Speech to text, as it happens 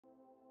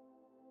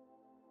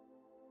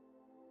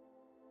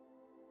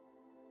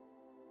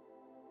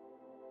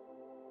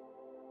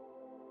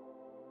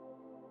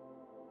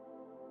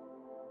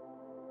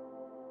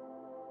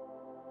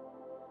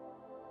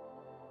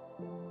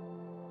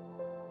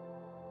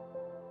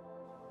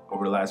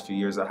over the last few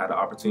years, I had the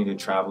opportunity to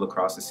travel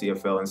across the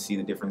CFL and see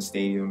the different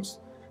stadiums,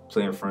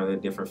 play in front of the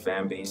different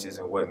fan bases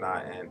and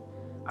whatnot. And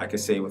I can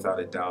say without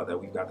a doubt that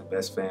we've got the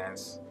best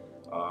fans.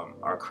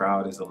 Our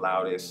crowd is the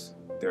loudest.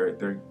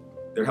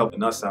 They're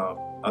helping us out.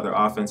 Other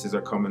offenses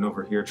are coming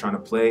over here trying to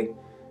play,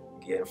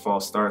 getting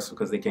false starts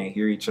because they can't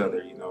hear each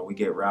other. You know, we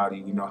get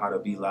rowdy. We know how to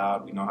be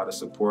loud. We know how to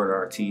support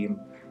our team.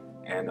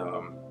 And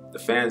the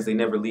fans, they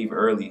never leave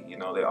early. You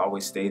know, they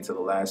always stay to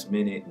the last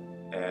minute.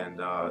 And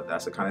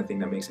that's the kind of thing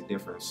that makes a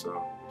difference.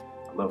 So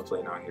I love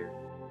playing out here.